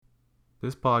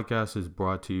This podcast is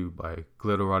brought to you by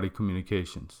Glitterati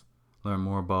Communications. Learn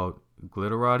more about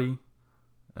Glitterati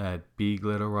at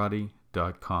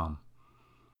bglitterati.com.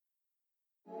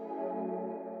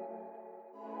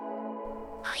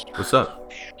 What's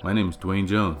up? My name is Dwayne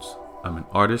Jones. I'm an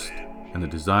artist and a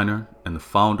designer and the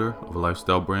founder of a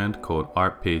lifestyle brand called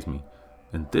Art Pays Me.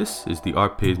 And this is the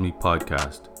Art Pays Me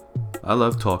podcast. I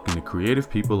love talking to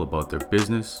creative people about their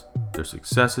business, their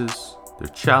successes, their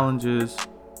challenges,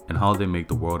 and how they make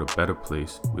the world a better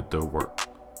place with their work.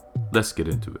 Let's get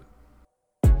into it.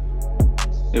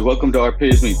 Hey, welcome to Art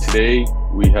Pays Me. Today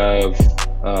we have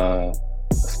a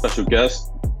special guest,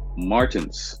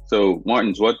 Martins. So,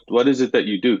 Martins, what is it that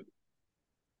you do?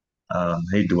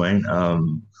 Hey Dwayne,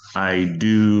 I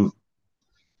do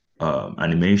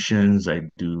animations, I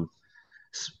do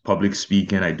public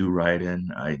speaking, I do writing,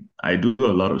 I do a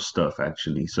lot of stuff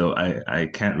actually. So I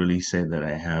can't really say that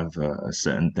I have a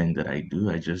certain thing that I do.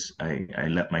 I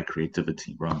let my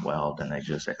creativity run wild and I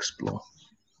just explore.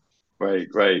 Right,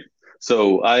 right.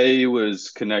 So I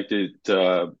was connected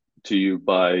to you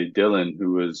by Dylan,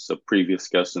 who was a previous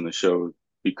guest on the show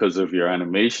because of your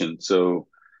animation. So,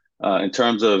 in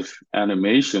terms of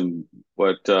animation,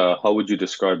 how would you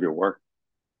describe your work?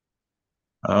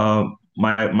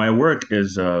 My work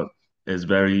is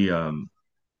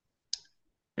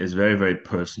very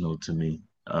personal to me.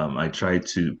 I try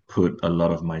to put a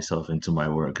lot of myself into my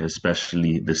work,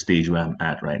 especially the stage where I'm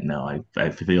at right now. I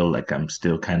feel like I'm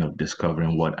still kind of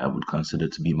discovering what I would consider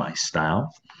to be my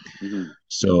style. Hmm.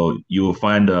 So you will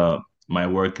find my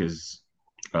work is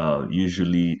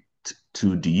usually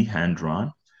 2D hand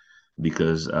drawn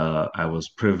because I was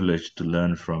privileged to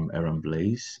learn from Aaron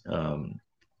Blaze.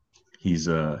 He's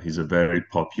a very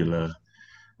popular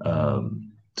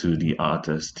to the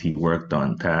artist. He worked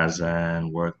on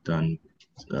Tarzan, worked on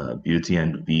Beauty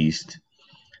and the Beast.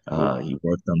 Cool. He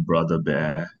worked on Brother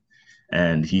Bear,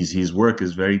 and his work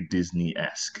is very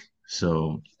Disney-esque.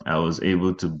 So I was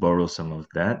able to borrow some of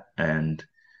that and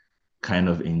kind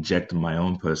of inject my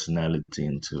own personality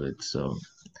into it. So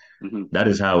Hmm. that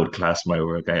is how I would class my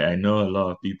work. I know a lot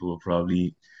of people will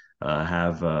probably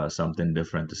have something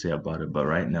different to say about it, but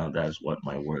right now, that's what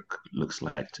my work looks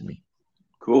like to me.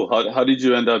 Cool. How did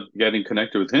you end up getting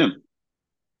connected with him?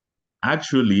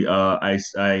 Actually, I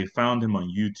found him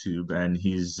on YouTube, and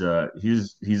he's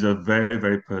a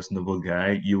very personable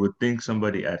guy. You would think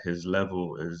somebody at his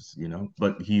level is,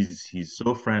 but he's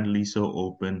so friendly, so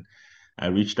open. I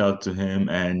reached out to him,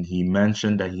 and he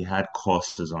mentioned that he had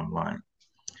courses online,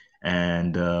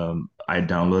 and I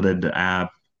downloaded the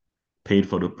app, paid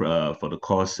for the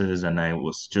courses, and I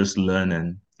was just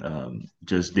learning,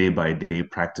 just day by day,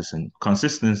 practicing.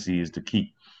 Consistency is the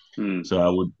key. Hmm. So I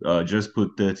would just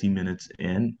put 30 minutes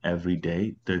in every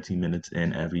day, 30 minutes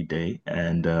in every day.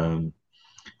 And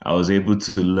I was able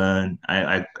to learn.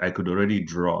 I could already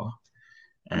draw.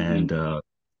 And Hmm.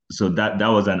 so that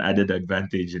was an added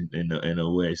advantage in a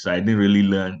way. So I didn't really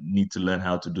need to learn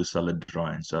how to do solid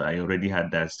drawing. So I already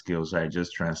had that skill. So I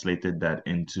just translated that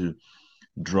into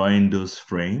drawing those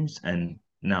frames and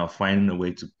now finding a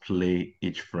way to play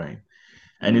each frame.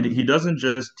 And Hmm. he doesn't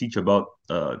just teach about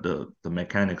the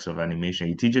mechanics of animation.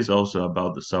 He teaches also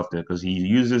about the software because he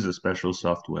uses a special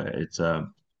software. It's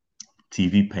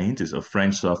TV Paint. It's a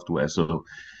French software. So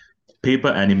paper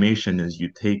animation is you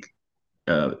take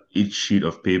each sheet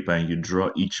of paper and you draw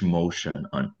each motion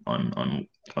on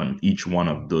each one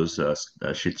of those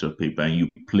sheets of paper and you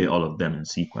play all of them in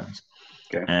sequence.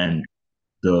 Okay. And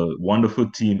the wonderful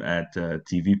team at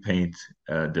TV Paint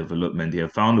Development, they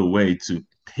have found a way to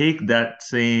take that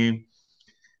same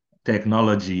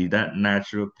technology, that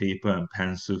natural paper and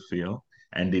pencil feel,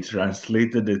 and they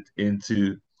translated it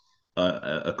into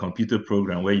a computer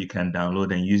program where you can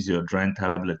download and use your drawing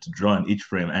tablet to draw on each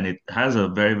frame. And it has a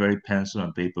very pencil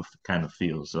and paper kind of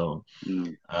feel. So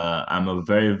Hmm. I'm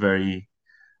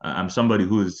somebody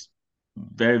who is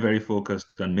very focused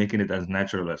on making it as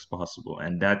natural as possible.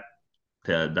 And that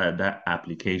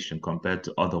application compared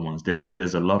to other ones,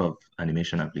 there's a lot of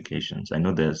animation applications. I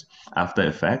know there's After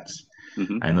Effects.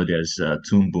 Hmm. I know there's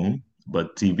Toon Boom,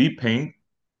 but TV Paint,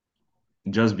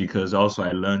 just because also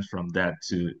I learned from that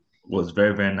too, was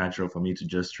very natural for me to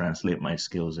just translate my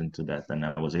skills into that, and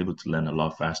I was able to learn a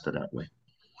lot faster that way.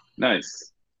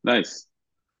 Nice. Nice.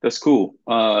 That's cool.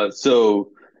 Um,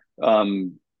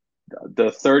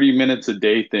 the 30 minutes a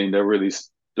day thing that really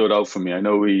stood out for me. I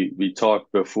know we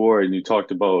talked before and you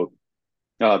talked about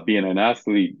being an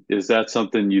athlete. Is that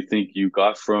something you think you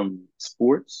got from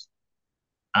sports?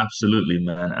 Absolutely,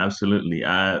 man, absolutely.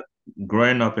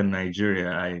 Growing up in Nigeria,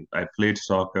 I played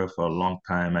soccer for a long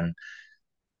time, and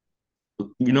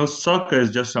soccer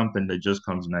is just something that just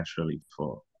comes naturally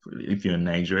if you're in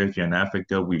Nigeria, if you're in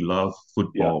Africa, we love Yeah.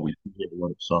 football. We play a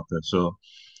lot of soccer. So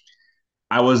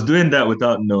I was doing that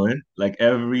without knowing. Like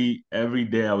every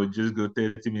day I would just go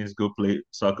 30 minutes, go play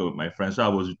soccer with my friends. So I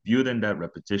was building that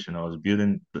repetition. I was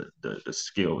building the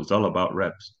skill. It's all about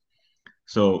reps.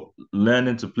 So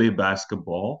learning to play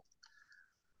basketball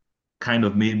kind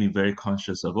of made me very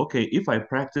conscious of, okay, if I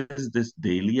practice this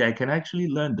daily, I can actually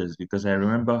learn this because I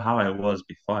remember how I was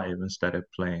before I even started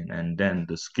playing. And then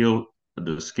the skill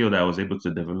that I was able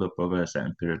to develop over a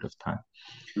certain period of time.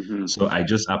 Hmm. So I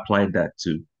just applied that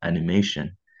to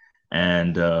animation.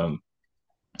 And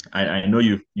I know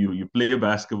you play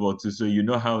basketball too, so you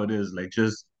know how it is, like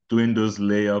just doing those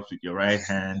layups with your right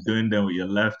hand, doing them with your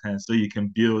left hand, so you can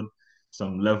build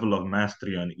some level of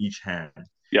mastery on each hand.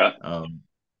 Yeah. Um,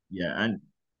 yeah, and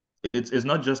it's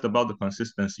not just about the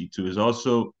consistency too. It's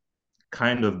also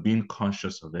kind of being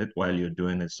conscious of it while you're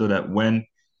doing it, so that when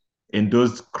in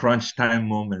those crunch time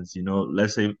moments,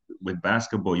 let's say with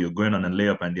basketball, you're going on a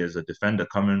layup and there's a defender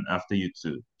coming after you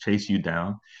to chase you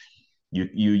down.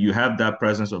 You have that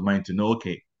presence of mind to know,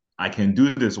 okay, I can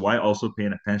do this while also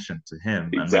paying attention to him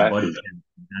and my body Exactly. can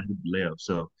handle the layup.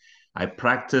 So I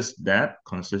practiced that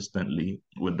consistently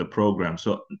with the program.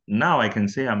 So now I can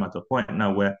say I'm at a point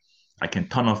now where I can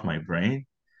turn off my brain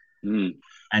Mm.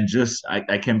 and just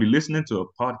I can be listening to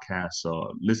a podcast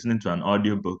or listening to an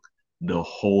audiobook the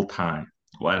whole time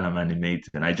while I'm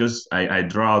animating. I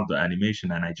draw out the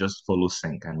animation and I just follow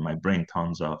sync and my brain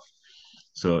turns off.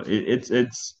 So it's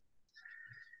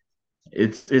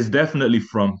definitely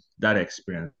from that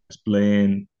experience.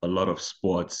 Playing a lot of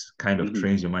sports kind of Hmm.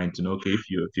 trains your mind to know, okay,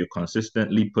 if you're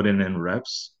consistently putting in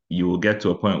reps, you will get to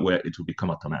a point where it will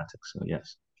become automatic. So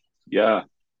yes. Yeah.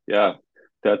 Yeah.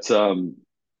 That's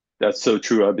that's so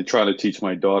true. I've been trying to teach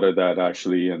my daughter that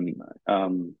actually,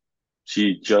 and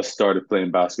she just started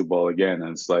playing basketball again,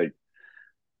 and it's like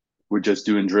we're just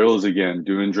doing drills again,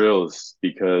 doing drills Mm.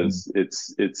 because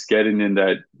it's getting in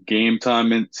that game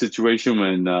time situation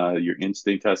when your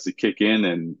instinct has to kick in,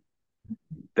 and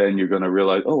then you're gonna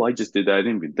realize, oh, I just did that. I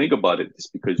didn't even think about it.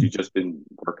 Just because you just been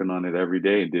working on it every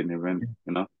day and didn't even,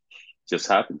 just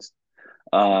happens.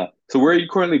 So where are you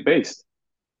currently based?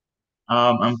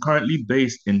 I'm currently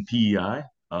based in PEI,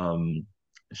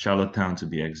 Charlottetown to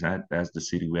be exact. That's the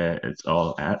city where it's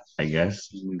all at, I guess.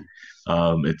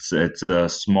 Mm. It's a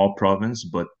small province,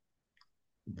 but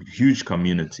huge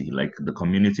community. Like the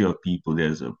community of people,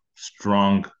 there's a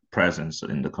strong presence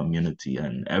in the community,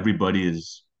 and everybody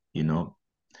is, you know,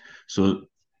 so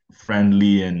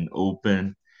friendly and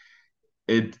open.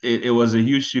 It was a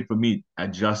huge shift for me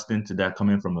adjusting to that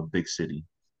coming from a big city.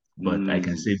 But I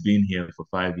can Mm. say being here for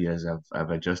 5 years, I've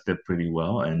adjusted pretty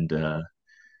well, and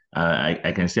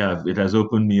I can say it has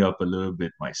opened me up a little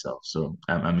bit myself. So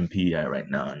I'm in PEI right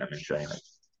now, and I'm enjoying it.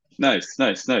 Nice,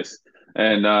 nice, nice.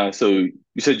 And so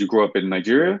you said you grew up in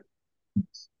Nigeria?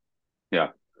 Yeah,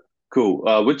 cool.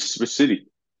 Which city?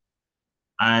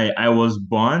 I was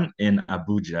born in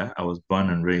Abuja. I was born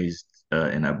and raised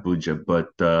in Abuja, but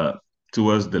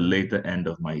towards the later end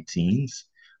of my teens,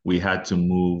 we had to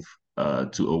move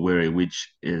to Owerri,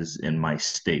 which is in my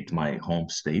state, my home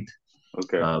state.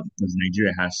 Okay. Because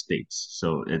Nigeria has states,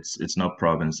 so it's not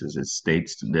provinces, it's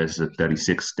states. There's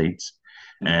 36 states,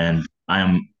 Mm. and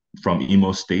I'm from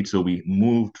Imo State, so we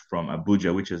moved from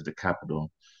Abuja, which is the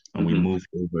capital, and we Hmm. moved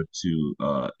over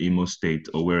to Imo State,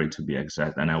 Owerri to be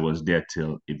exact. And I was there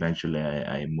till eventually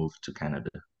I moved to Canada.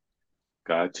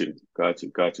 Got you, got you,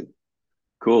 got you.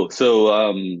 Cool.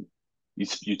 So,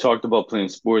 you talked about playing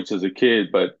sports as a kid,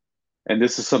 but and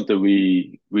this is something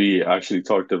we actually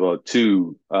talked about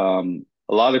too.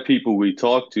 A lot of people we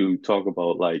talk to talk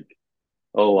about like,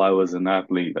 oh, I was an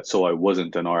athlete, so I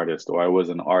wasn't an artist, or I was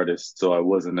an artist, so I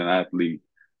wasn't an athlete.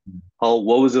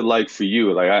 What was it like for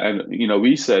you? Like,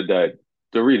 we said that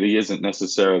there really isn't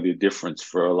necessarily a difference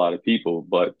for a lot of people,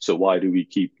 but so why do we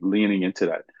keep leaning into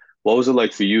that? What was it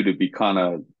like for you to be kind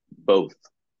of both?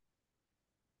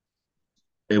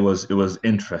 It was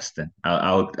interesting.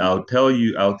 I'll tell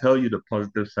you the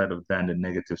positive side of that and the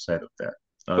negative side of that.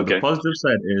 The Okay. positive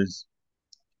side is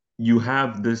you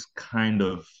have this kind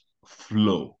of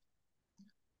flow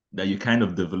that you kind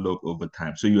of develop over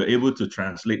time. So you're able to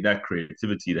translate that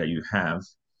creativity that you have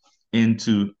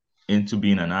into into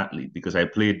being an athlete because I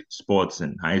played sports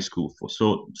in high school for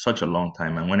such a long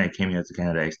time. And when I came here to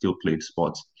Canada, I still played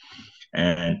sports.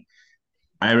 And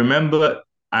I remember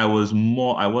I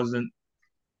wasn't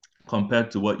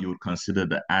compared to what you would consider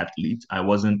the athlete, I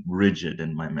wasn't rigid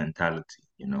in my mentality.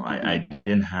 I Hmm.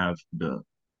 didn't have the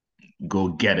go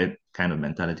get it kind of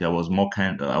mentality. I was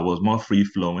more free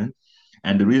flowing.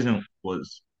 And the reason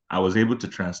was I was able to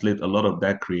translate a lot of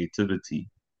that creativity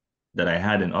that I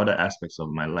had in other aspects of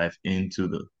my life into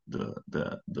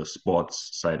the sports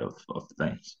side of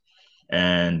things.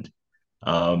 And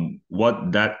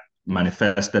what that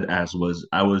manifested as was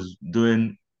I was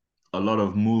doing a lot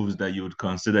of moves that you would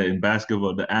consider in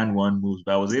basketball the and one moves,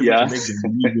 but I was able to Yeah. make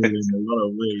them legal in a lot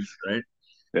of ways, right?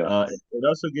 Yeah. It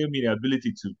also gave me the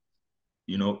ability to,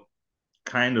 you know,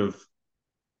 kind of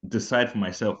decide for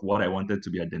myself what I wanted to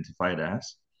be identified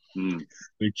as, Mm.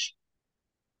 which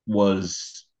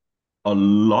was a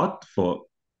lot for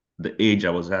the age I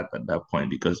was at that point.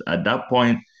 Because at that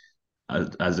point,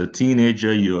 as a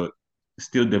teenager, you're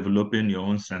still developing your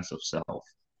own sense of self.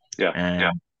 Yeah.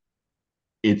 And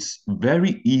it's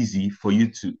very easy for you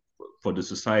to, for the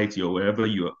society or wherever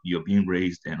you're being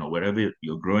raised in or wherever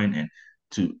you're growing in,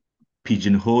 to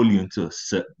pigeonhole you into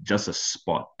just a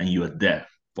spot, and you are there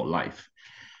for life.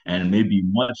 And Hmm. maybe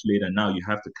much later now, you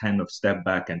have to kind of step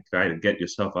back and try to get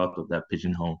yourself out of that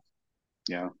pigeonhole.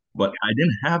 Yeah. But I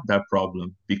didn't have that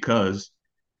problem because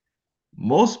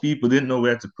most people didn't know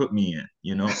where to put me in,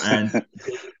 and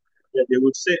they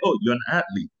would say, "Oh, you're an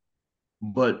athlete,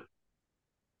 but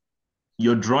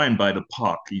you're drawing by the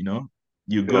park, You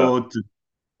Yeah. go to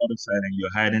the other side and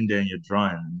you're hiding there and you're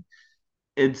drawing.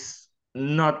 It's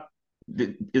not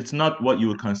it's not what you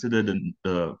would consider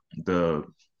the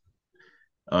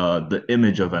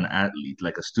image of an athlete,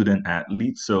 like a student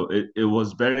athlete. So it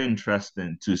was very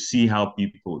interesting to see how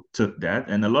people took that.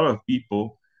 And a lot of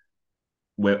people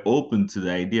were open to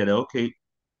the idea that, okay,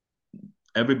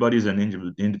 everybody's an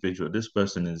individual. This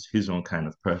person is his own kind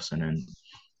of person. And Yeah.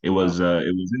 it was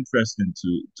interesting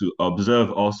to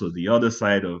observe also the other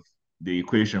side of the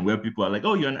equation, where people are like,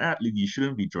 oh, you're an athlete, you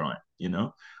shouldn't be drawing,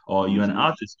 or you're an Hmm.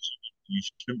 artist, you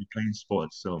shouldn't be playing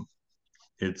sports. So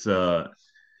it's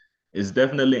it's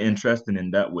definitely interesting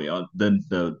in that way. Then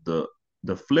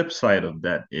the flip side of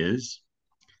that is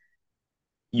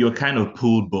you're kind of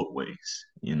pulled both ways,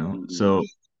 Hmm. So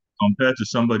compared to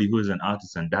somebody who is an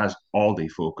artist and that's all they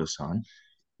focus on,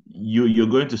 you're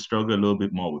going to struggle a little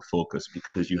bit more with focus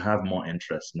because you have more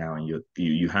interest now, and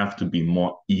you have to be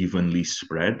more evenly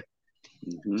spread.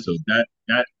 Hmm. So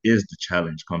that is the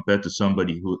challenge compared to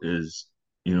somebody who is,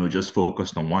 just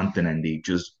focused on one thing and they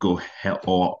just go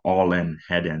all in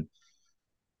head in.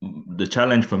 The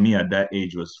challenge for me at that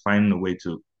age was finding a way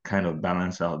to kind of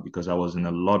balance out, because I was in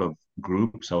a lot of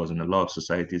groups, I was in a lot of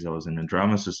societies, I was in the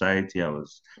drama society, I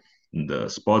was in the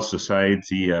sports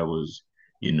society, I was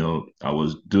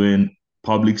doing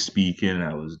public speaking,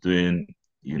 I was doing,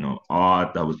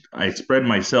 art. I spread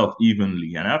myself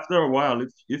evenly. And after a while,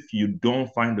 if you don't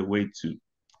find a way to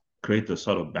create a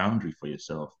sort of boundary for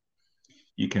yourself,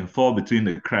 you can fall between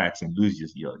the cracks and lose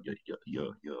your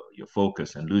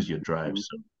focus and lose your drive. Hmm.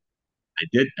 So I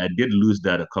did lose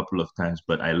that a couple of times,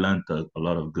 but I learned a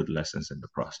lot of good lessons in the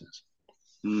process.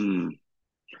 Mm.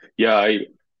 Yeah.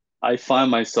 I find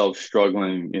myself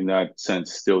struggling in that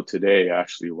sense still today,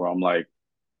 actually, where I'm like,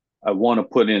 I want to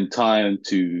put in time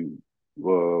to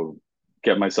uh,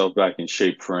 get myself back in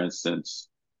shape, for instance,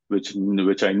 which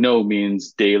I know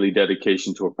means daily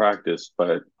dedication to a practice,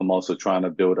 but I'm also trying to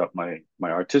build up my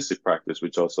artistic practice,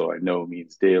 which also I know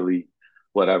means daily,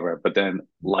 whatever. But then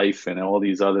life and all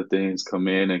these other things come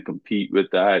in and compete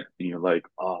with that, and you're like,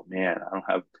 oh man, I don't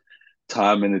have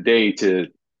time in the day to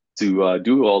do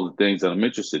all the things that I'm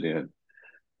interested in.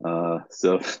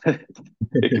 So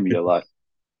it can be a lot.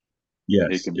 It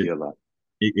Yes, can be a lot.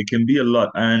 it can be a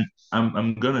lot. And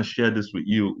I'm gonna share this with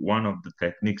you. One of the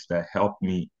techniques that helped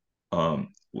me, well,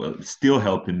 it's still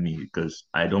helping me because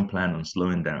I don't plan on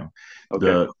slowing down. Okay.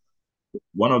 The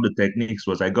One of the techniques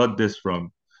was, I got this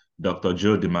from Dr.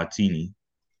 Joe DiMartini.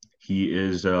 He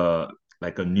is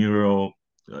like a neuro.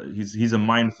 He's a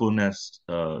mindfulness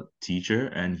teacher,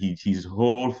 and his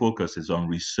whole focus is on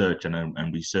research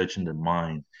and researching the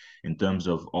mind in terms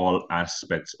of all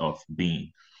aspects of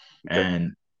being. Okay.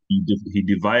 And he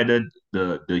divided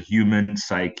the human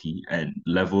psyche and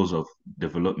levels of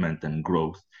development and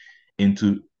growth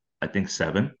into, I think,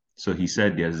 seven. So he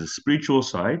said there's the spiritual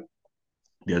side,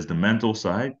 there's the mental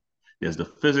side, there's the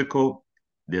physical,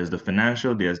 there's the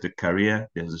financial, there's the career,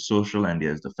 there's the social, and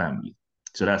there's the family.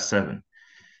 So that's seven.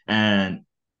 And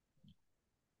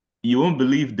you won't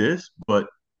believe this, but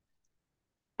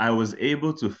I was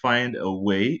able to find a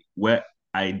way where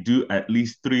I do at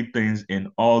least three things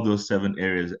in all those seven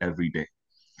areas every day.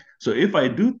 So if I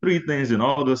do three things in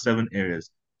all those seven areas,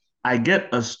 I get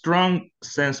a strong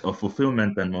sense of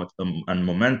fulfillment and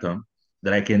momentum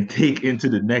that I can take into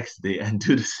the next day and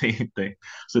do the same thing.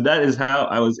 So that is how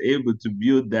I was able to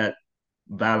build that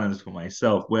balance for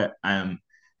myself, where I'm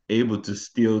able to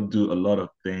still do a lot of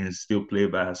things, still play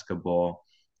basketball,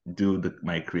 do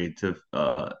my creative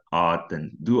art,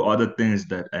 and do other things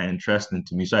that are interesting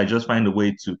to me. So I just find a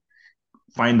way to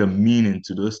find a meaning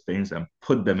to those things and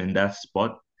put them in that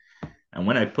spot. And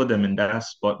when I put them in that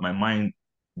spot, my mind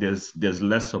there's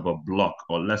less of a block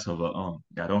or less of a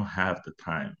I don't have the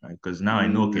time, right? Because now I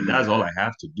know, okay, Mm, that's all I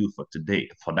have to do for today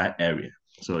for that area.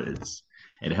 So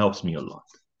it helps me a lot.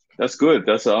 that's good.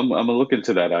 I'm gonna look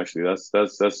into that actually.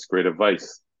 That's great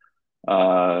advice.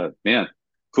 Man,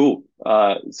 cool.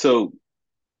 So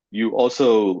you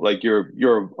also like you're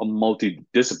a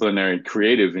multidisciplinary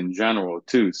creative in general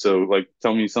too. So like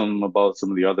tell me something about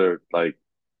some of the other like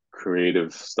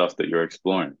creative stuff that you're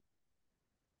exploring.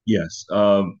 Yes.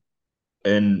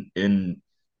 In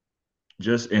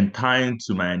just in tying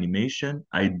to my animation,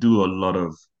 I do a lot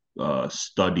of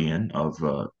studying of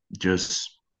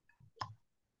just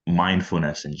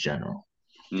mindfulness in general.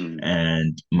 Mm,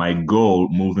 And my goal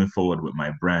moving forward with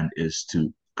my brand is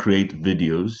to create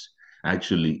videos.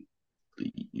 Actually,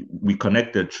 we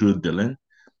connected through Dylan.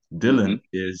 hmm Dylan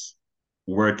is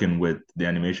working with the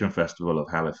Animation Festival of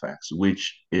Halifax,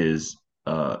 which is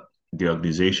the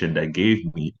organization that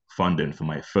gave me funding for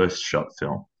my first short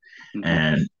film. hmm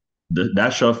And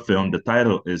that short film, the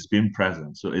title is Being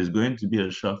Present. So it's going to be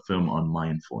a short film on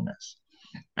mindfulness.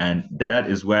 And that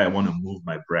is where I want to move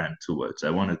my brand towards. I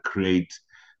want to create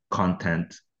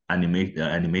content,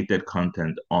 animated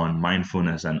content on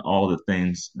mindfulness and all the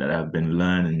things that I've been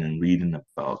learning and reading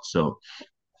about. So,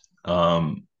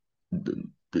 um,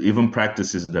 the even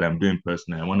practices that I'm doing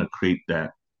personally, I want to create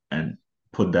that and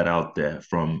put that out there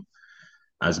from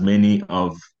as many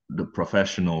of the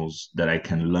professionals that I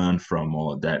can learn from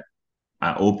or that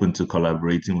are open to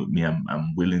collaborating with me.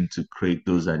 I'm willing to create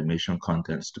those animation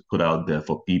contents to put out there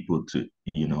for people to,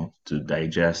 to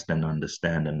digest and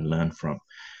understand and learn from.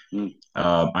 mm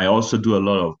I also do a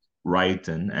lot of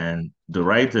writing, and the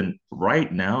writing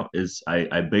right now is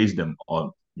I base them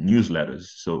on newsletters.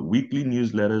 So weekly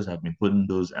newsletters, have been putting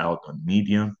those out on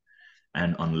Medium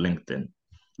and on LinkedIn.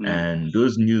 mm And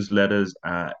those newsletters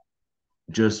are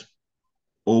just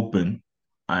open.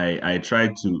 I try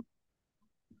to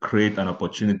create an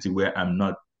opportunity where I'm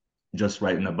not just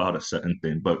writing about a certain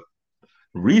thing. But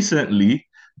recently,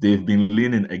 they've been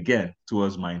leaning again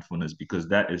towards mindfulness because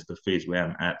that is the phase where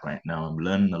I'm at right now. I'm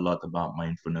learning a lot about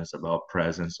mindfulness, about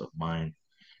presence of mind,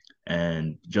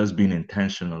 and just being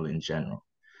intentional in general.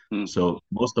 mm. So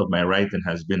most of my writing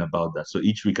has been about that. So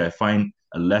each week I find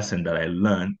a lesson that I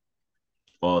learned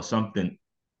or something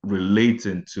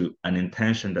relating to an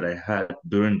intention that I had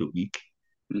during the week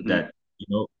hmm that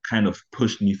kind of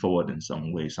pushed me forward in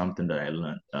some way, something that I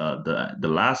learned. The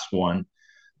last one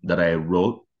that I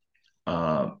wrote,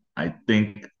 I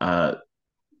think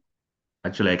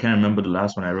actually I can't remember the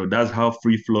last one I wrote. That's how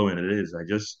free flowing it is. I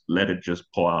just let it just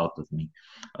pour out of me.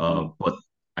 mm But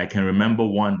I can remember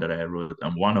one that I wrote,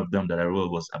 and one of them that I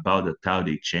wrote was about the Tao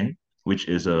Te Ching, which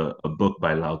is a book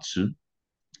by Lao Tzu.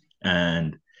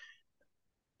 And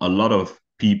a lot of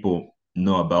people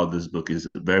know about this book. It's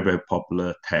a very, very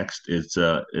popular text. It's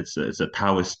a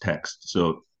Taoist text.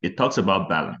 So it talks about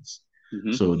balance.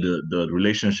 hmm So the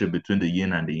relationship between the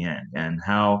yin and the yang and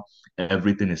how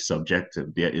everything is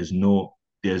subjective. There's no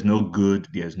good,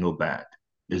 there's no bad.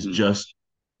 It's hmm just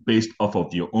based off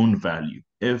of your own value.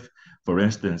 If, for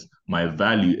instance, my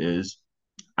value is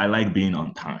I like being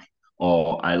on time,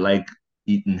 or I like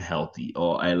eating healthy,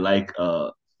 or I like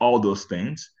all those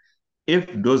things, if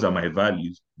those are my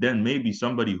values, then maybe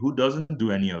somebody who doesn't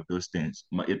do any of those things,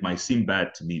 it might seem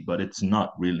bad to me, but it's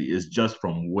not really. It's just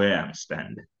from where I'm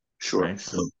standing, Sure. right?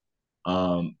 So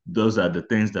those are the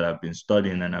things that I've been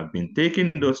studying, and I've been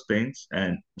taking those things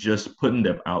and just putting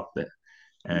them out there.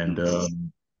 And hmm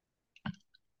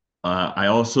I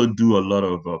also do a lot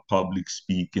of public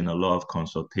speaking, a lot of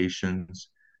consultations.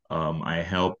 I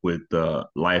help with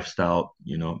lifestyle,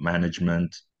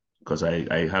 management, because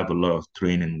I have a lot of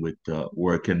training with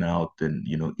working out and,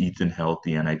 eating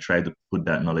healthy. And I try to put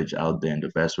that knowledge out there in the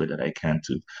best way that I can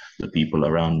to the people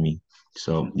around me.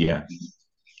 So, hmm yeah.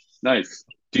 Nice.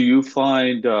 Do you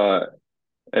find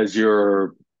as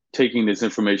you're taking this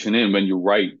information in when you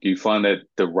write, do you find that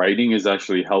the writing is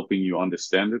actually helping you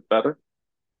understand it better?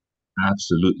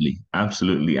 Absolutely,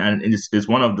 absolutely, and it's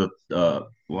one of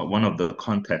the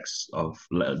contexts of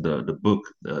the book,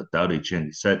 the Tao Te Ching.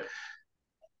 It said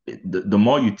the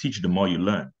more you teach, the more you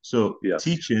learn. So Yes.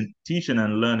 teaching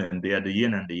and learning, they are the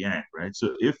yin and the yang, right?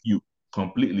 So if you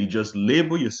completely just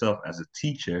label yourself as a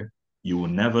teacher, you will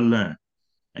never learn.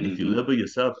 And if you hmm label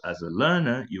yourself as a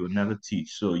learner, you will never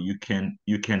teach. So you can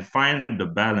find the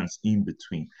balance in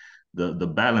between. the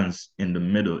balance in the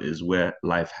middle is where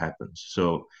life happens.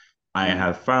 So I Mm.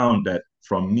 have found that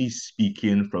from me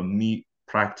speaking, from me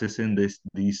practicing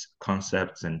these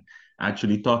concepts and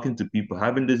actually talking to people,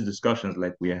 having these discussions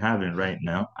like we are having right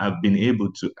now, I've been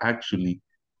able to actually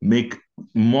make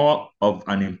more of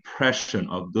an impression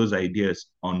of those ideas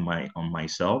on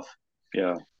myself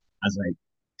Yeah. as I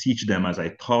teach them, as I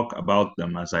talk about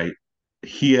them, as I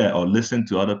hear or listen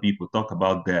to other people talk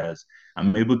about theirs.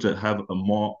 I'm able to have a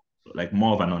more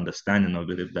of an understanding of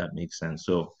it, if that makes sense.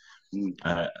 So, Mm.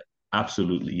 uh,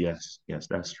 absolutely, yes,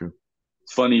 that's true.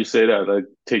 It's funny you say that. I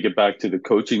take it back to the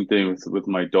coaching thing with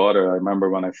my daughter. I remember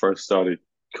when I first started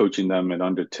coaching them at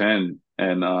under 10,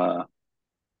 and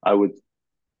I would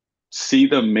see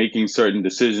them making certain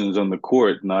decisions on the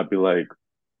court, and I'd be like,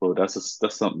 "Well, that's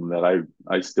something that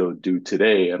I still do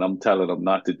today," and I'm telling them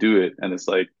not to do it, and it's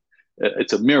like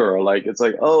it's a mirror. Like it's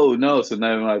like, oh no. So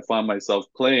now when I find myself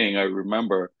playing, I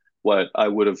remember what I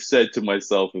would have said to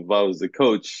myself if I was the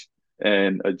coach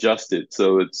and adjust it.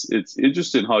 So it's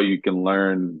interesting how you can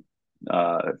learn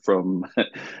from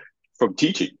from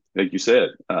teaching, like you said.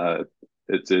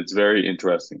 It's very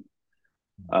interesting.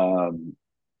 Um,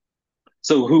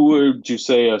 so, who would you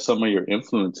say are some of your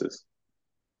influences?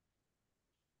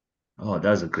 Oh,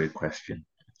 that's a great question.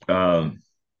 Um,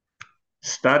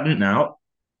 Starting out,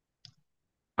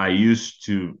 I used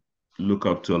to look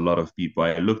up to a lot of people.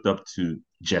 I looked up to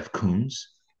Jeff Koons.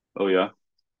 Oh yeah.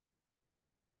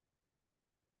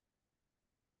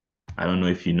 I don't know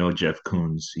if you know Jeff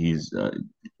Koons. He's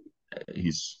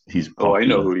Oh, I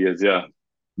know popular. who he is. Yeah,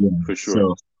 Yeah. for sure.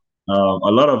 So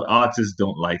a lot of artists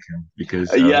don't like him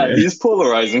because Yeah, he's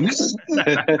polarizing.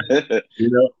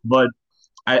 but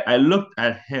I looked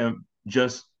at him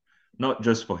just not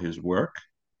just for his work,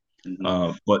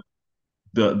 Hmm. but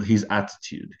the his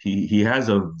attitude. He has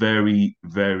a very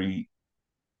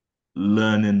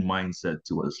learning mindset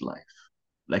towards life.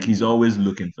 Like he's Hmm. always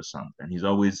looking for something. He's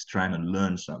always trying to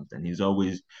learn something. He's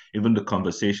always even the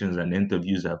conversations and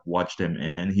interviews I've watched him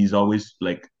and he's always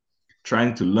like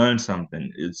trying to learn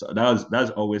something.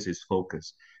 That's always his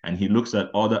focus. And he looks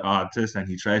at other artists and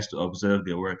he tries to observe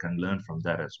their work and learn from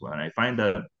that as well. And I find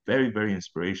that very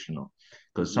inspirational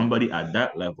because Hmm. somebody at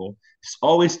that level is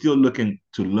always still looking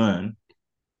to learn.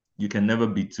 You can never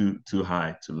be too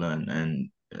high to learn. And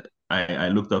I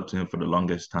looked up to him for the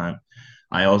longest time.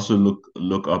 I also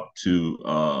look up to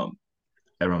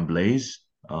Aaron Blaze.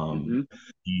 Hmm.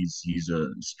 He's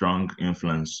a strong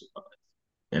influence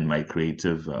in my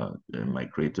creative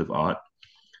art.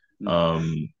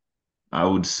 Um, I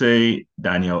would say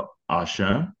Daniel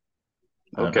Asher.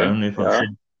 I Okay. don't know if I'm Yeah.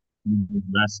 saying his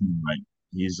last name right.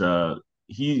 He's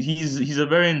he's a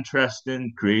very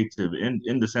interesting creative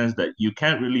in the sense that you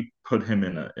can't really put him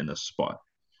in a spot.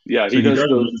 Yeah, So he he does does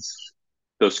a lot of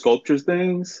those sculpture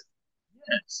things.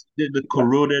 the Yeah.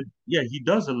 corroded. Yeah, he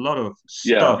does a lot of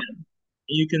Yeah. stuff.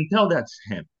 You can tell that's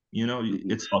him.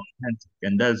 Hmm. It's authentic,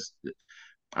 and that's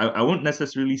I won't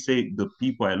necessarily say the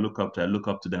people I look up to. I look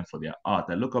up to them for their art.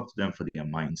 I look up to them for their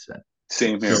mindset.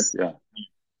 Same So, here. Yeah.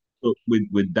 so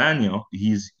with Daniel,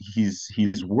 his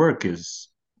work is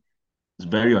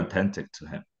very authentic to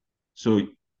him. So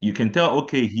you can tell,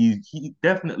 okay, he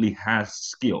definitely has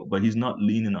skill, but he's not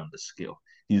leaning on the skill.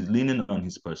 He's leaning on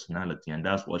his personality, and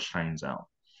that's what shines out.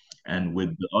 And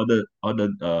with the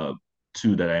other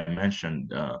two that I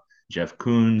mentioned, Jeff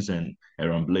Koons and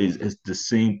Aaron Blaze, it's the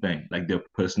same thing. Like their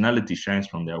personality shines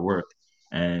from their work,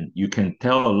 and you can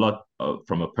tell a lot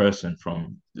from a person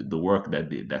from the work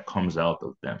that comes out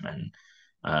of them. And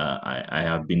I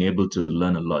have been able to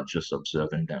learn a lot just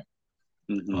observing them.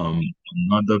 Hmm. Um,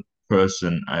 Another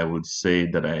person I would say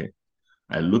that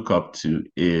I look up to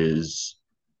is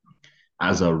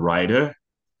as a writer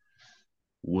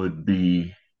would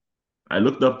be I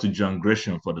looked up to John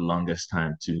Grisham for the longest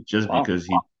time too, just Wow. because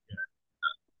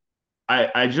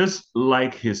I just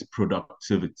like his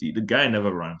productivity. The guy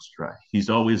never runs dry. He's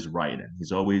always writing.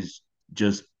 He's always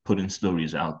just putting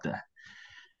stories out there.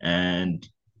 And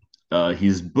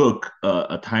his book,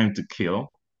 A Time to Kill,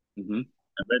 Hmm.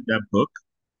 I read that book.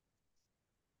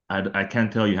 I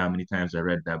can't tell you how many times I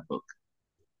read that book.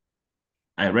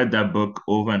 I read that book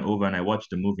over and over, and I watched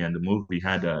the movie, and the movie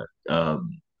had a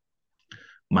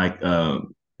Mike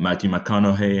Matthew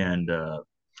McConaughey and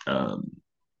Morgan.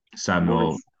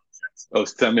 Samuel. Oh,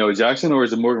 Samuel Jackson, or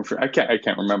is it Morgan? I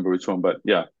can't remember which one, but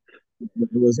yeah. It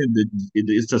was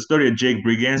it's a story of Jake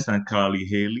Brigance and Carly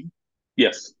Haley.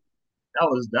 Yes. That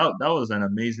was an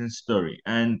amazing story.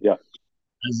 And Yeah.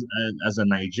 as a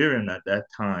Nigerian at that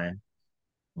time,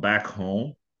 back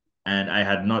home, and I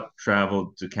had not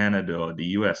traveled to Canada or the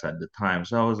US at the time.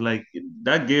 So I was like,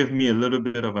 that gave me a little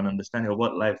bit of an understanding of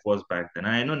what life was back then.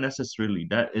 I know necessarily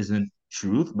that isn't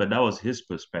truth, but that was his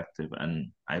perspective,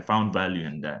 and I found value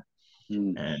in that.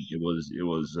 Mm. And it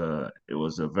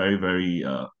was a very, very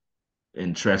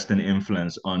interesting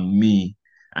influence on me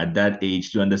at that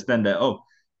age to understand that, oh,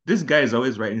 this guy is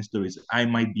always writing stories. I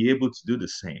might be able to do the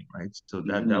same, right? So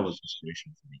that Mm. was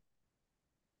inspiration for me.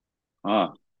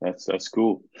 Ah, that's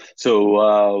cool.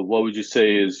 So, what would you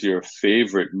say is your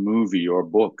favorite movie or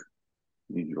book?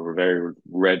 You're a very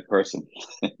read person.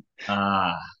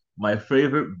 Ah, my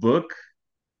favorite book.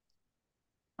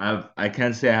 I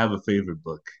can't say I have a favorite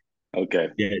book. Okay,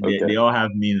 They okay. all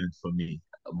have meaning for me.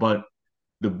 But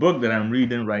the book that I'm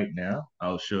reading right now,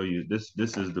 I'll show you. This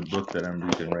is the book that I'm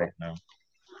reading right now.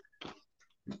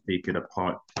 Take it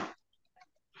apart.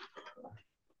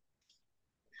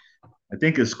 I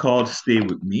think it's called Stay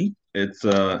With Me. It's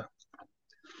a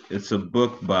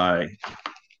book by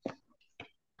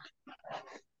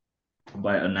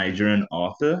a Nigerian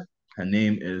author. Her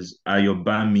name is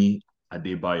Ayobami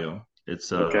Adebayo.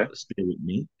 It's Okay. Stay With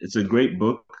Me. It's a great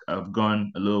book. I've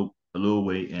gone a little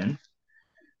way in.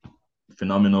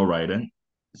 Phenomenal writing.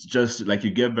 It's just like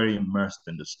you get very immersed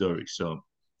in the story. So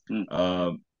Hmm.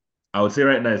 um, I would say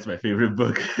right now it's my favorite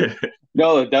book.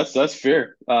 No, that's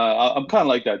fair. I'm kind of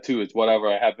like that too. It's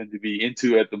whatever I happen to be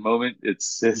into at the moment.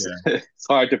 It's Yeah, it's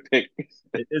hard to pick.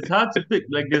 it's hard to pick.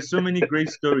 Like there's so many great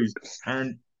stories,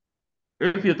 and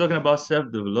if you're talking about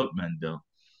self-development, though,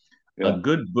 a Yeah.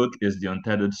 good book is The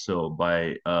Untethered Soul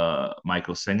by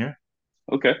Michael Singer.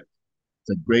 Okay. It's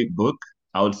a great book.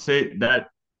 I would say that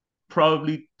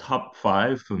probably top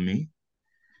five for me.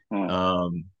 Hmm.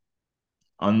 Um,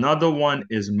 Another one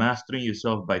is Mastering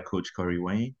Yourself by Coach Corey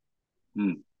Wayne.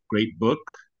 Hmm. Great book.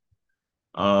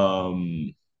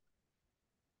 Um,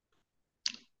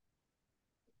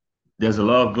 there's a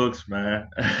lot of books, man.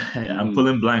 I'm Hmm.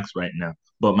 pulling blanks right now.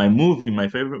 But my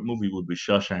favorite movie would be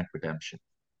Shawshank Redemption.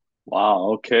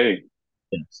 Wow. Okay.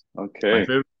 Yes. My Okay.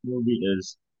 favorite movie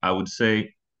is, I would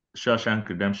say, Shawshank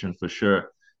Redemption for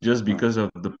sure, just Huh. because of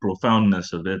the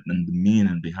profoundness of it and the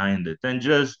meaning behind it, and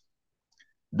just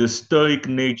the stoic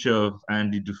nature of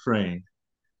Andy Dufresne.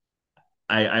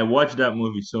 I watched that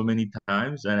movie so many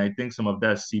times, and I think some of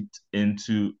that seeped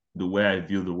into the way I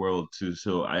view the world too.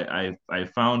 So I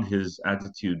found his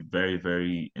attitude very,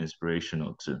 very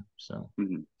inspirational too. So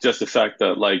Just the fact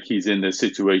that like he's in this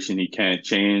situation he can't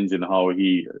change and how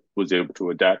he was able to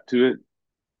adapt to it.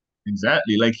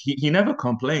 exactly, like he never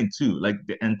complained too. Like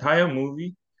the entire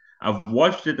movie, I've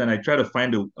watched it and I try to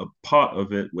find a part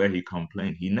of it where he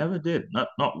complained. He never did, not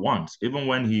once. Even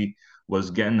when he was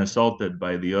getting assaulted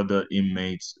by the other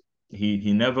inmates,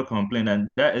 he never complained. And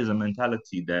that is a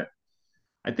mentality that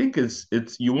I think it's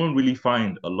you won't really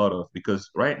find a lot of, because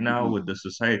right now Hmm. with the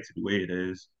society the way it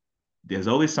is, there's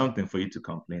always something for you to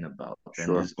complain about. And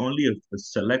Sure. there's only a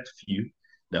select few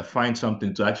that find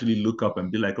something to actually look up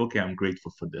and be like, okay, I'm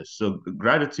grateful for this. So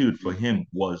gratitude for him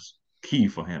was key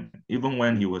for him, even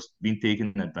when he was being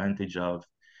taken advantage of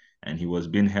and he was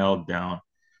being held down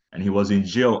and he was in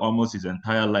jail almost his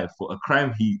entire life for a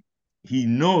crime he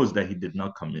knows that he did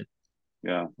not commit,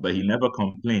 Yeah. but he never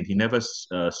complained. He never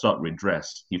sought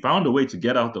redress. He found a way to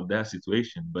get out of that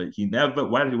situation, but he never,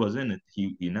 while he was in it,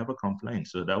 he never complained.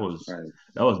 So Right.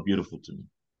 that was beautiful to me.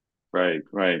 Right.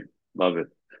 Right. Love it.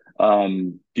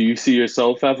 Do you see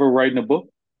yourself ever writing a book?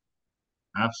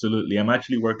 Absolutely. I'm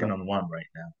actually working No. on one right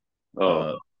now.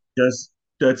 Oh. Just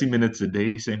 30 minutes a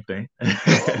day, same thing.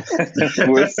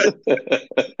 Worse.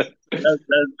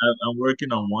 I'm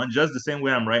working on one, just the same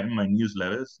way I'm writing my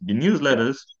newsletters. The Yeah.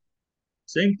 newsletters,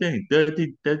 same thing,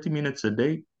 30 minutes a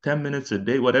day, 10 minutes a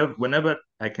day, whatever, whenever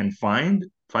I can find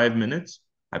 5 minutes,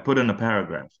 I put in a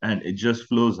paragraph and it just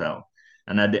flows out.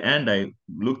 And at the end, I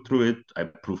look through it, I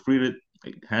proofread it,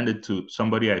 I hand it to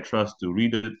somebody I trust to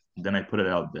read it, then I put it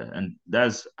out there. And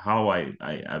that's how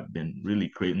I've been really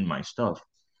creating my stuff.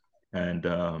 And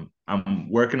I'm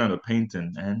working on a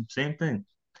painting and same thing.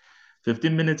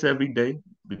 15 minutes every day,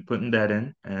 be putting that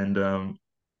in. And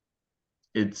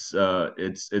it's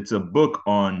a book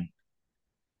on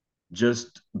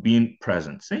just being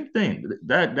present. Same thing.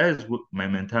 That is what my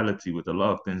mentality with a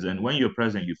lot of things. And when you're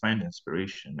present, you find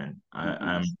inspiration. And Hmm.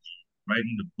 I'm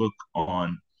writing the book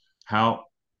on how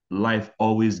life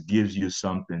always gives you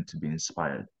something to be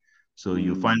inspired. So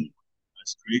you find Mm.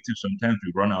 as creatives, sometimes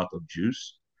we run out of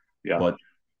juice, Yeah. but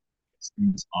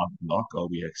things are blocked or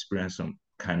we experience some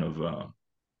kind of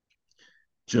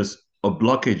just a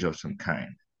blockage of some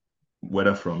kind,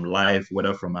 whether from life,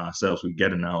 whether from ourselves, we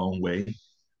get in our own way.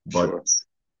 But Sure.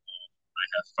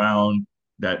 found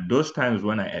that those times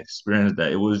when I experienced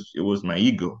that, it was my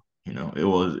ego. It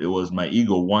was my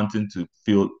ego wanting to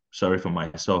feel sorry for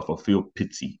myself or feel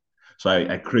pity. So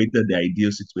I created the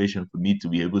ideal situation for me to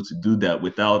be able to do that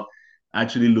without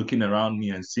actually looking around me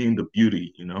and seeing the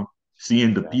beauty,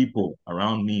 seeing the Yeah. people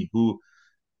around me who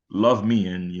love me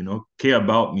and care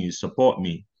about me, support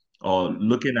me, or Mhm.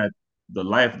 looking at the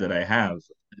life that I have,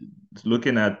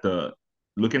 looking at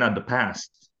the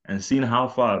past and seeing how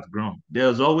far I've grown.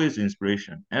 There's always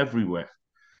inspiration everywhere.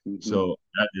 Mhm. So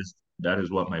that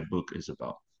is what my book is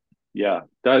about. Yeah,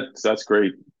 that's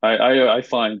great. I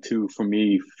find too, for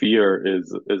me, fear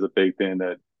is a big thing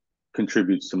that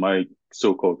contributes to my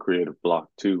so-called creative block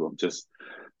too. I'm just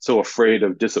so afraid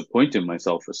of disappointing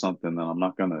myself or something that I'm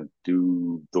not gonna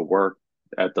do the work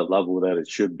at the level that it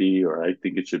should be or I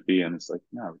think it should be. And it's like,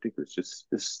 no, ridiculous. Just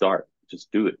start.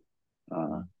 Just do it. Uh,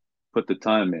 Mm. put the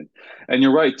time in. And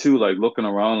you're right too, like looking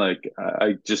around, like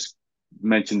I just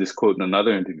mentioned this quote in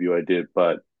another interview I did,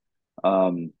 but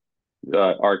um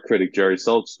art critic Jerry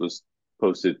Saltz was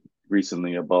posted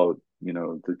recently about,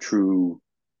 the true,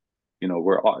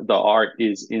 where the art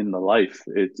is in the life.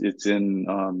 It's in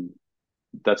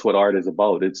that's what art is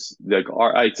about. It's like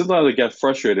art. I sometimes I get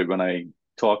frustrated when I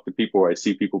talk to people or I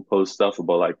see people post stuff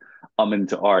about like I'm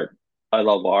into art, I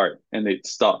love art, and it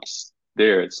stops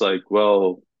there. It's like,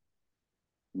 well,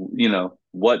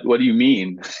 what do you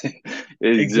mean?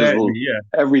 It's just, Exactly. well, Yeah.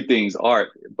 everything's art,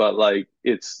 but like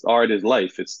it's art is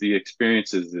life. It's the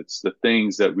experiences, it's the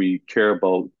things that we care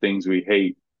about, things we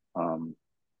hate, um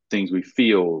things we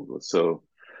feel. So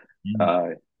Mm. uh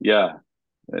yeah,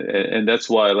 and that's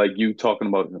why, like, you talking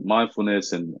about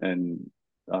mindfulness and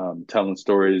telling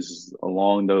stories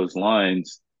along those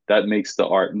lines, that makes the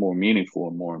art more meaningful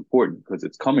and more important because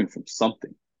it's coming from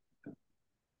something.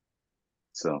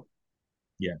 So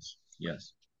Yes.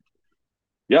 Yes.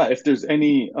 yeah, if there's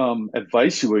any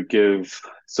advice you would give,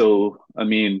 so I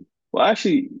mean, well,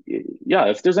 actually, yeah,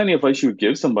 if there's any advice you would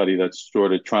give somebody that's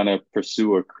sort of trying to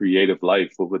pursue a creative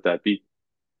life, what would that be?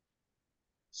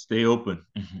 Stay open.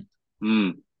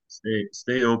 Mm,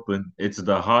 Stay open. It's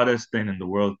the hardest thing in the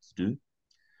world to do,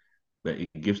 but it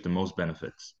gives the most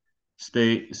benefits.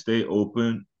 Stay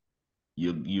open.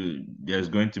 There's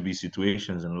going to be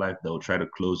situations in life that will try to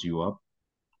close you up.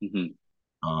 hmm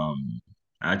Um,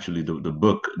 Actually, the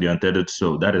book, The Untethered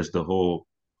Soul, that is the whole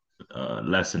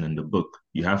lesson in the book.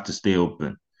 You have to stay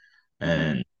open,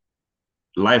 hmm and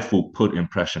life will put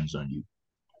impressions on you,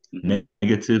 hmm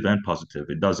negative and positive.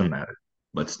 It doesn't matter,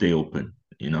 but stay open.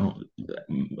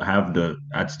 Have the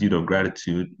attitude of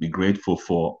gratitude. Be grateful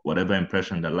for whatever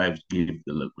impression that life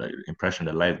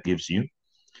gives you,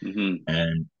 hmm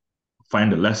and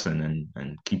find a lesson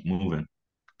and keep moving.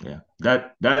 Yeah,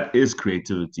 that is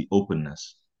creativity.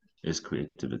 Openness is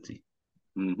creativity.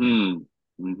 Yeah. hmm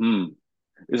hmm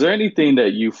Is there anything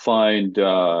that you find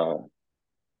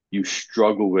you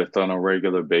struggle with on a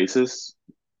regular basis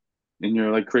in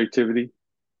your like creativity?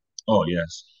 Oh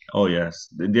yes. Oh yes.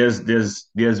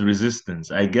 There's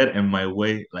resistance. I get in my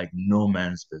way like no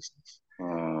man's business.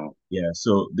 Uh, Yeah.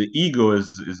 So the ego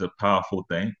is a powerful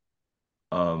thing.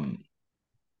 Um,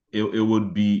 it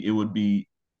would be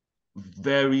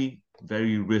very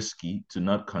very risky to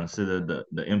not consider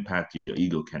the impact your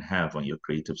ego can have on your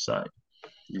creative side.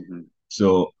 hmm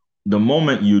So the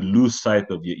moment you lose sight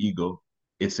of your ego,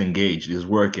 it's engaged, it's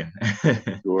working.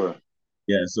 Sure.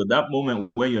 Yeah, so that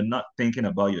moment when you're not thinking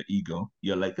about your ego,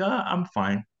 you're like, I'm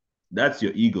fine. That's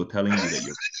your ego telling you that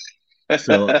you're.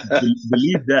 So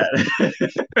believe that.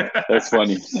 That's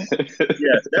funny.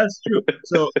 Yeah, that's true.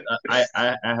 So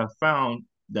I have found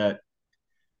that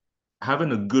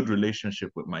having a good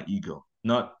relationship with my ego,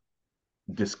 not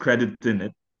discrediting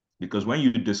it, because when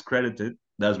you discredit it,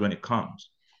 that's when it comes.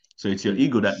 So it's your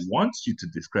ego Mhm. that wants you to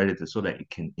discredit it so that it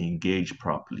can engage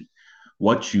properly.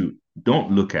 What you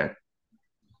don't look at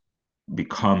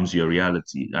becomes your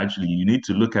reality. Actually, you need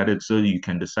to look at it so you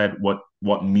can decide what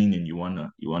meaning you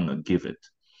wanna give it.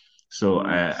 So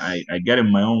Mm. I get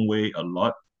in my own way a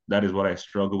lot. That is what I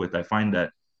struggle with. I find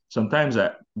that sometimes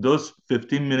those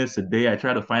 15 minutes a day, I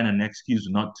try to find an excuse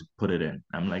not to put it in.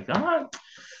 I'm like,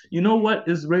 you know what?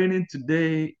 It's raining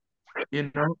today,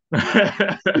 you know.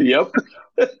 Yep.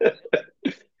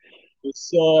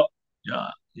 So yeah,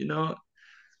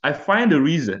 I find a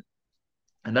reason,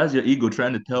 and that's your ego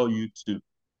trying to tell you to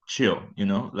chill.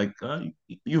 Like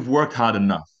you've worked hard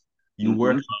enough. You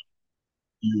work hmm hard.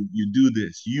 You do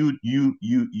this.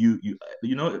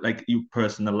 Like you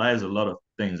personalize a lot of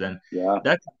things, and Yeah.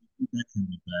 that can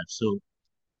be bad. So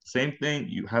same thing.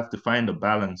 You have to find a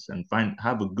balance and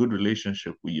have a good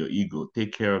relationship with your ego.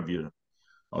 Take care of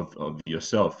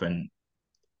yourself, and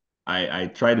I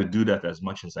try to do that as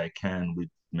much as I can with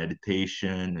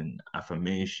meditation and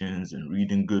affirmations and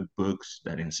reading good books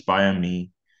that inspire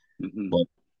me, Hmm. but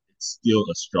it's still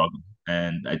a struggle.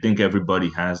 And I think everybody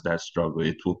has that struggle.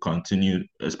 It will continue,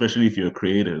 especially if you're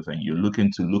creative and you're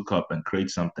looking to look up and create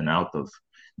something out of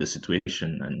the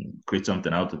situation and create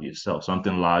something out of yourself,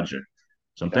 something larger.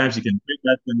 Yeah. Sometimes you can make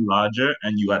that thing larger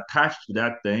and you attach to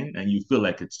that thing and you feel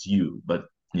like it's you, but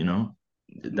you know,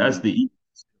 that's Mm. the ego.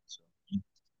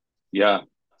 Yeah.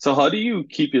 So how do you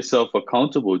keep yourself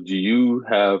accountable? Do you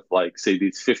have like say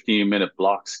these 15-minute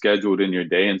blocks scheduled in your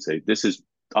day and say, this is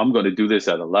I'm gonna do this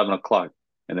at 11 o'clock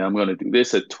and then I'm gonna do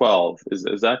this at 12. Is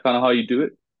that kind of how you do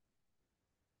it?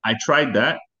 I tried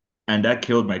that and that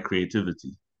killed my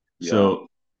creativity. Yeah. So,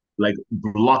 like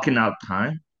blocking out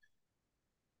time,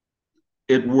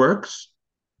 it works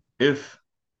if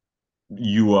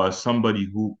you are somebody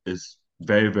who is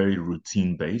very, very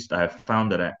routine based. I have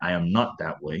found that I am not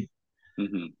that way.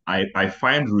 Hmm. I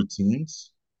find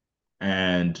routines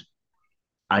and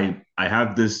I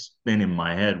have this thing in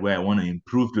my head where I want to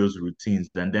improve those routines,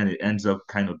 and then it ends up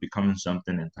kind of becoming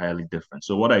something entirely different.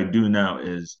 So what I do now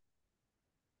is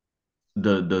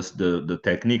the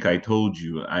technique I told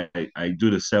you. I do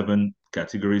the 7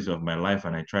 categories of my life,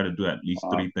 and I try to do at least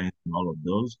Wow. 3 things in all of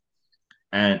those.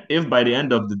 And if by the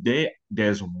end of the day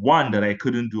there's one that I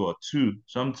couldn't do or two,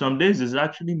 some days it's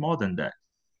actually more than that.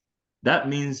 That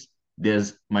means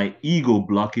there's my ego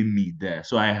blocking me there.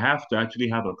 So I have to actually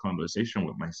have a conversation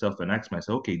with myself and ask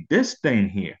myself, okay, this thing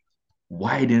here,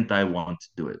 why didn't I want to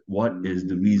do it? What is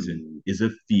the reason? Mm. Is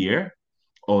it fear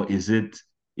or is it,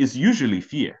 it's usually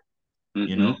fear,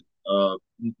 you know? Hmm. Uh,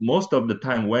 Most of the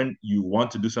time when you want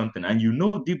to do something and you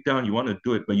know deep down you want to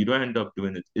do it, but you don't end up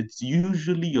doing it, it's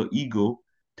usually your ego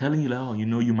telling you, like, oh,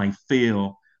 you might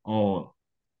fail, or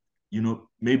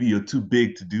maybe you're too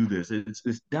big to do this.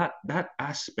 It's that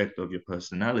aspect of your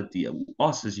personality.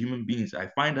 Us as human beings, I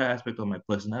find that aspect of my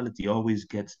personality always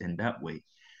gets in that way.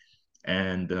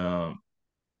 And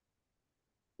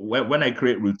when I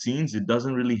create routines, it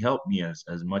doesn't really help me as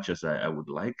much as I would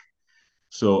like.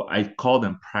 So I call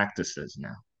them practices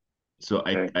now. So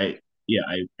Okay.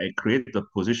 I create the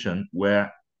position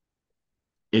where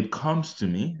it comes to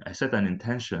me. I set an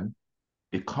intention.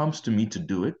 It comes to me to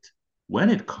do it. When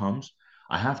it comes,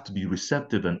 I have to be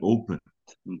receptive and open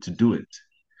to do it.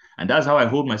 And that's how I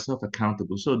hold myself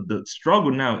accountable. So the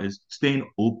struggle now is staying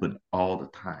open all the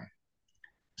time.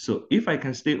 So if I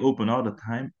can stay open all the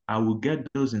time, I will get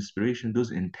those inspiration,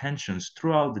 those intentions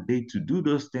throughout the day to do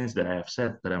those things that I have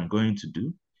said that I'm going to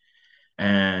do.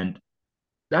 And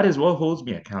that is what holds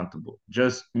me accountable.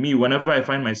 Just me, whenever I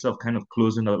find myself kind of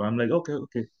closing up, I'm like, okay,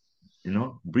 okay,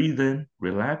 breathe in,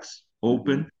 relax, Hmm.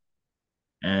 open,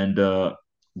 and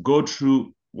go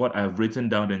through what I've written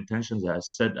down, the intentions that I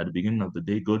said at the beginning of the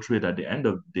day, go through it at the end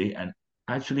of the day, and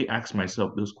actually ask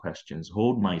myself those questions,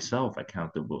 hold myself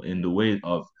accountable in the way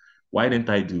of why didn't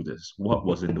I do this? What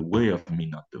was in the way of me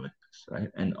not doing this? Right.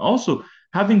 And also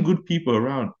having good people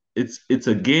around, it's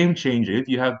a game changer. If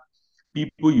you have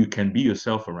people you can be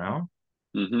yourself around,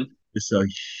 Hmm. it's a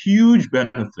huge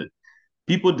benefit.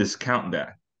 People discount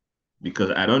that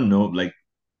because I don't know, like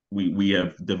we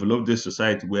have developed this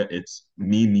society where it's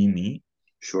me, me, me.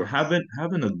 Sure.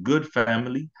 Having a good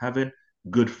family, having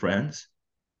good friends,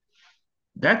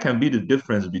 that can be the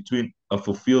difference between a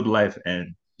fulfilled life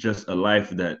and just a life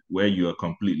that where you are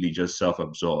completely just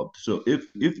self-absorbed. So if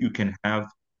you can have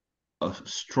a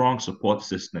strong support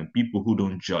system, people who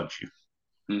don't judge you,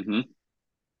 Hmm.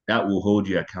 that will hold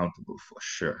you accountable for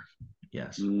sure.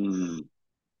 Yes. Mm.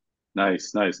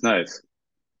 Nice, nice, nice.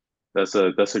 That's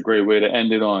a great way to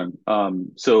end it on.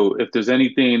 So if there's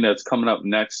anything that's coming up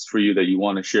next for you that you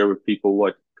want to share with people,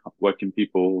 what can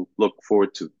people look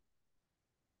forward to?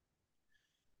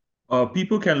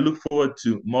 People can look forward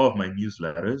to more of my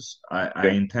newsletters. I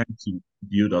Okay. intend to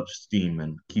build up steam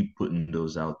and keep putting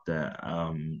those out there.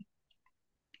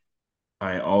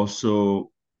 I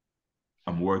also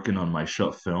am working on my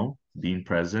short film, Being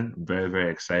Present. Very,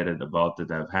 very excited about it.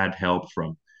 I've had help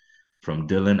from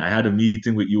Dylan. I had a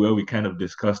meeting with you where we kind of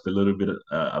discussed a little bit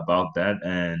about that,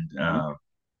 and Uh-huh.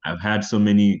 I've had so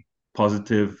many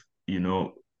positive,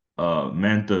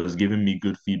 mentors giving me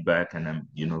good feedback, and I'm,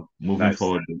 moving Nice,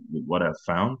 forward with what I've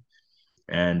found.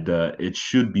 And it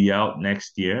should be out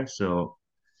next year. So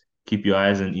keep your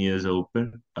eyes and ears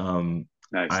open.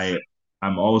 nice. I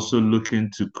I'm also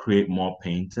looking to create more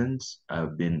paintings.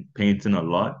 I've been painting a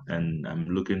lot, and I'm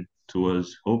looking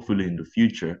towards hopefully in the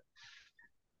future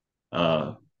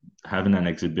uh, having an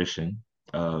exhibition.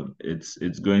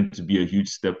 It's going to be a huge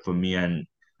step for me, and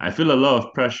I feel a lot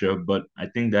of pressure, but I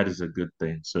think that is a good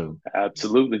thing. So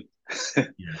Absolutely.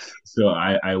 Yes. So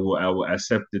I will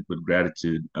accept it with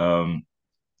gratitude.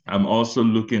 I'm also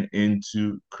looking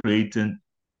into creating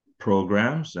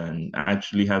programs and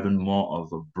actually having more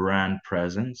of a brand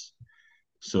presence.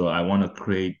 So I want to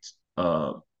create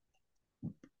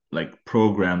like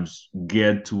programs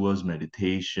geared towards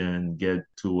meditation, geared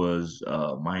towards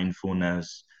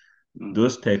mindfulness, Mm,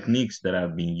 those techniques that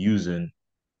I've been using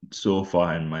so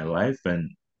far in my life.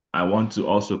 And I want to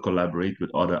also collaborate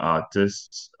with other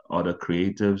artists, other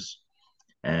creatives,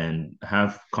 and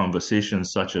have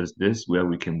conversations such as this where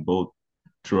we can both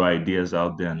throw ideas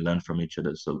out there and learn from each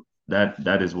other. So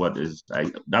that is what is I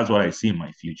that's what I see in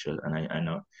my future. And I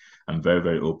know I'm very,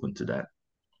 very open to that.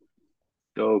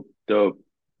 dope, dope.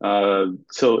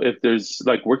 So if there's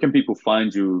like, where can people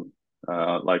find you?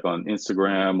 Like on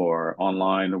Instagram or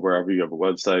online or wherever you have a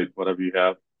website, whatever you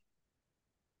have.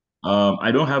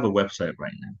 I don't have a website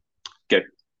right now. Okay.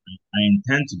 I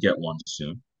intend to get one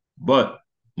soon, but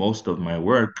most of my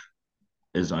work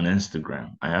is on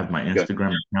Instagram. I have my Okay.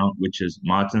 Instagram account, which is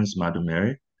Martins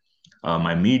Madumeri.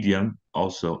 My Medium,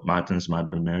 also Martins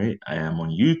Madumeri. I am on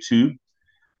YouTube.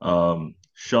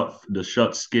 The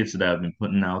short skits that I've been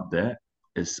putting out there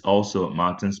is also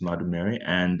Martins Madumeri,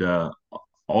 and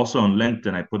also on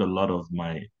LinkedIn, I put a lot of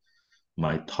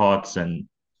my thoughts and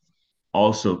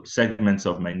also segments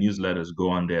of my newsletters go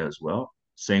on there as well.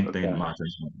 Same thing, Okay.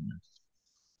 Martins Madumeri.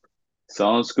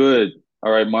 Sounds good.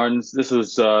 All right, Martins, this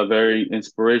was very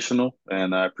inspirational,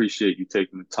 and I appreciate you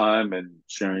taking the time and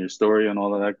sharing your story and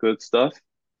all of that good stuff.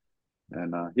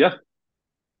 And yeah,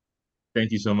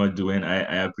 Thank you so much, Dwayne.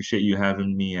 I appreciate you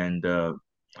having me, and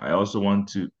I also want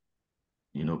to,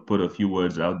 put a few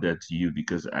words out there to you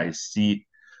because I see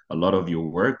a lot of your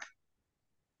work.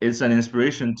 It's an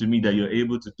inspiration to me that you're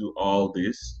able to do all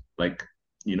this, like,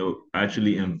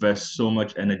 actually invest so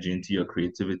much energy into your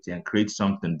creativity and create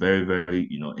something very, very,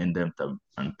 in-depth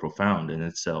and profound in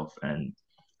itself. And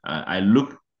I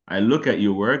look at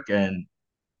your work and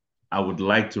I would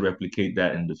like to replicate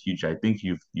that in the future. I think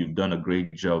you've done a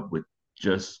great job with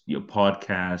just your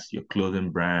podcast, your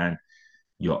clothing brand,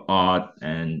 your art,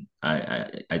 and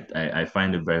I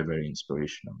find it very, very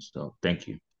inspirational. So thank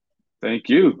you. thank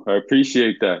you. I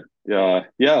appreciate that. Yeah,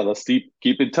 yeah. Let's keep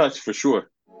in touch for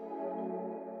sure.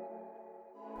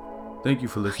 Thank you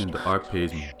for listening to Art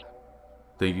Pays Me.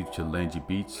 Thank you to Langy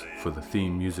Beats for the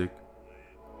theme music.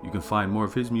 You can find more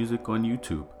of his music on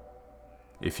YouTube.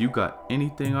 If you got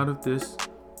anything out of this,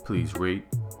 please rate,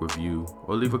 review,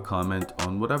 or leave a comment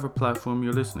on whatever platform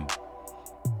you're listening.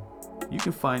 You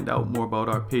can find out more about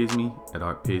Art Pays Me at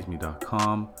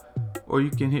artpaysme.com, or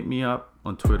you can hit me up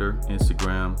on Twitter,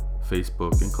 Instagram,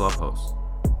 Facebook, and Clubhouse.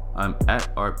 I'm at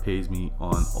Art Pays Me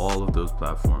on all of those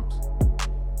platforms.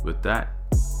 With that,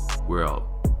 we're out.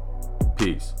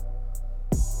 Peace.